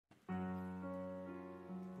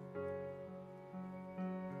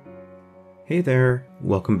Hey there,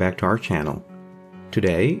 welcome back to our channel.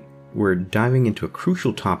 Today, we're diving into a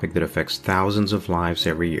crucial topic that affects thousands of lives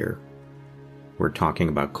every year. We're talking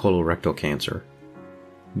about colorectal cancer.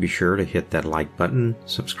 Be sure to hit that like button,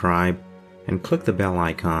 subscribe, and click the bell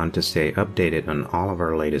icon to stay updated on all of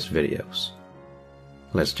our latest videos.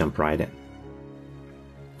 Let's jump right in.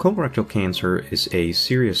 Colorectal cancer is a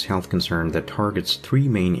serious health concern that targets three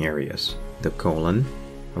main areas: the colon,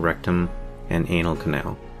 rectum, and anal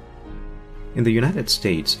canal. In the United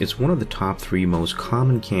States, it's one of the top three most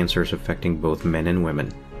common cancers affecting both men and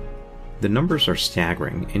women. The numbers are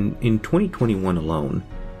staggering. In 2021 alone,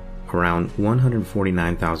 around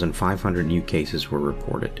 149,500 new cases were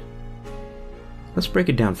reported. Let's break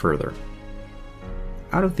it down further.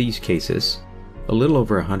 Out of these cases, a little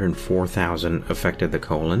over 104,000 affected the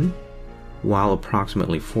colon, while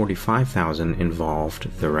approximately 45,000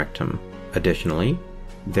 involved the rectum. Additionally,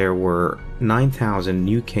 there were 9,000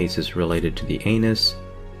 new cases related to the anus,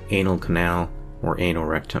 anal canal, or anal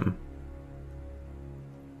rectum.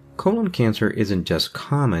 Colon cancer isn't just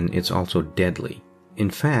common, it's also deadly.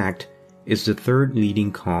 In fact, it's the third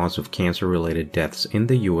leading cause of cancer-related deaths in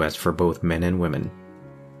the US for both men and women.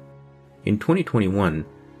 In 2021,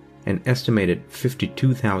 an estimated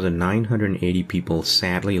 52,980 people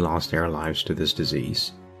sadly lost their lives to this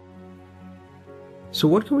disease. So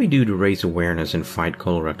what can we do to raise awareness and fight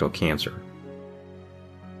colorectal cancer?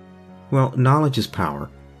 Well, knowledge is power,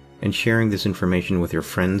 and sharing this information with your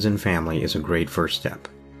friends and family is a great first step.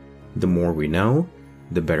 The more we know,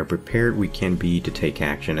 the better prepared we can be to take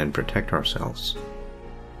action and protect ourselves.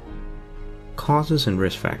 Causes and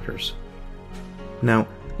risk factors. Now,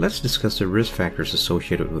 let's discuss the risk factors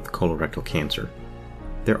associated with colorectal cancer.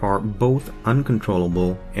 There are both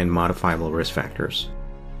uncontrollable and modifiable risk factors.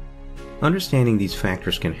 Understanding these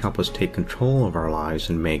factors can help us take control of our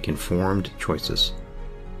lives and make informed choices.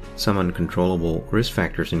 Some uncontrollable risk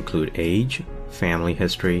factors include age, family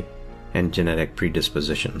history, and genetic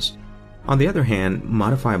predispositions. On the other hand,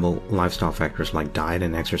 modifiable lifestyle factors like diet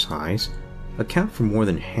and exercise account for more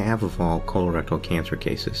than half of all colorectal cancer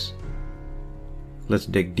cases. Let's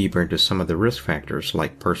dig deeper into some of the risk factors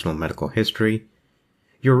like personal medical history.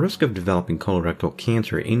 Your risk of developing colorectal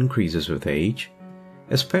cancer increases with age,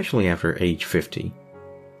 especially after age 50.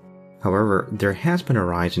 However, there has been a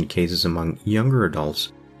rise in cases among younger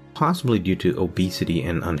adults, possibly due to obesity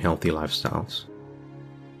and unhealthy lifestyles.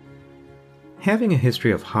 Having a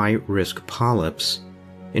history of high-risk polyps,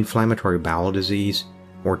 inflammatory bowel disease,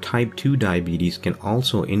 or type 2 diabetes can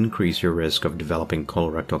also increase your risk of developing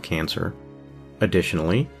colorectal cancer.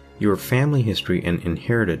 Additionally, your family history and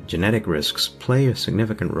inherited genetic risks play a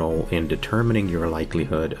significant role in determining your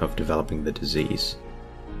likelihood of developing the disease.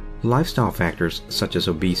 Lifestyle factors such as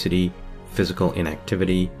obesity, physical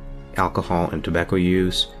inactivity, alcohol and tobacco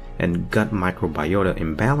use, and gut microbiota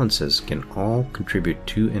imbalances can all contribute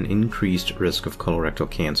to an increased risk of colorectal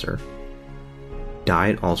cancer.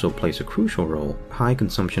 Diet also plays a crucial role. High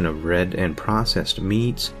consumption of red and processed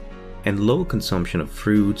meats and low consumption of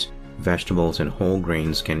fruits, vegetables, and whole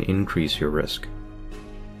grains can increase your risk.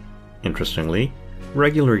 Interestingly,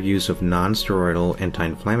 regular use of non-steroidal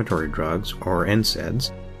anti-inflammatory drugs, or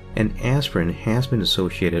NSAIDs, and aspirin has been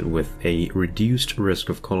associated with a reduced risk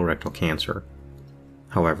of colorectal cancer.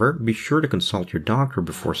 However, be sure to consult your doctor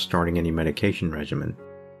before starting any medication regimen.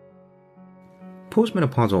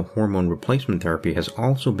 Postmenopausal hormone replacement therapy has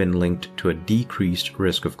also been linked to a decreased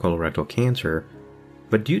risk of colorectal cancer,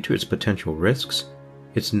 but due to its potential risks,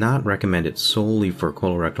 it's not recommended solely for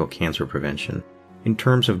colorectal cancer prevention. In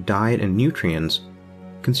terms of diet and nutrients,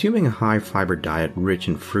 consuming a high-fiber diet rich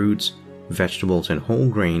in fruits, vegetables, and whole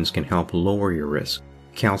grains can help lower your risk.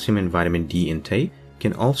 Calcium and vitamin D intake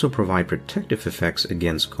can also provide protective effects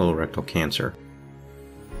against colorectal cancer.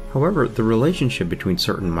 However, the relationship between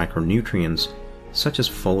certain micronutrients, such as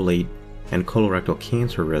folate, and colorectal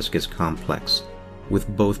cancer risk is complex, with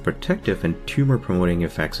both protective and tumor-promoting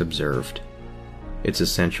effects observed. It's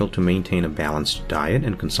essential to maintain a balanced diet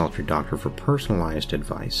and consult your doctor for personalized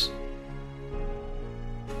advice.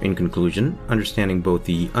 In conclusion, understanding both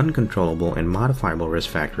the uncontrollable and modifiable risk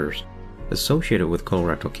factors associated with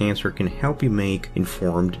colorectal cancer can help you make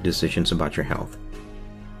informed decisions about your health.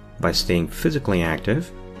 By staying physically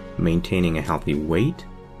active, maintaining a healthy weight,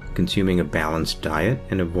 consuming a balanced diet,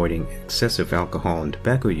 and avoiding excessive alcohol and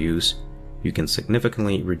tobacco use, you can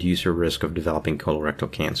significantly reduce your risk of developing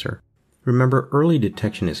colorectal cancer. Remember, early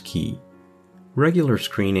detection is key. Regular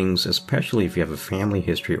screenings, especially if you have a family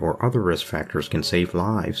history or other risk factors, can save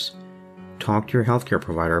lives. Talk to your healthcare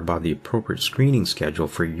provider about the appropriate screening schedule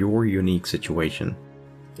for your unique situation.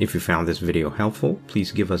 If you found this video helpful,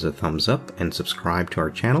 please give us a thumbs up and subscribe to our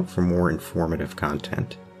channel for more informative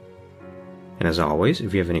content. And as always,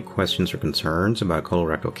 if you have any questions or concerns about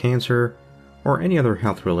colorectal cancer or any other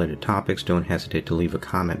health-related topics, don't hesitate to leave a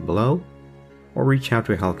comment below or reach out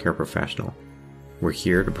to a healthcare professional. We're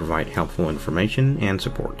here to provide helpful information and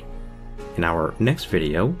support. In our next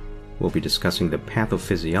video, we'll be discussing the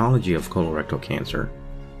pathophysiology of colorectal cancer.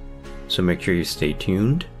 So make sure you stay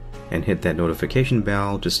tuned and hit that notification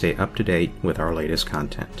bell to stay up to date with our latest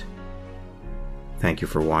content. Thank you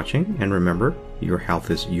for watching, and remember, your health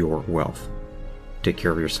is your wealth. Take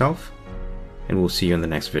care of yourself, and we'll see you in the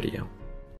next video.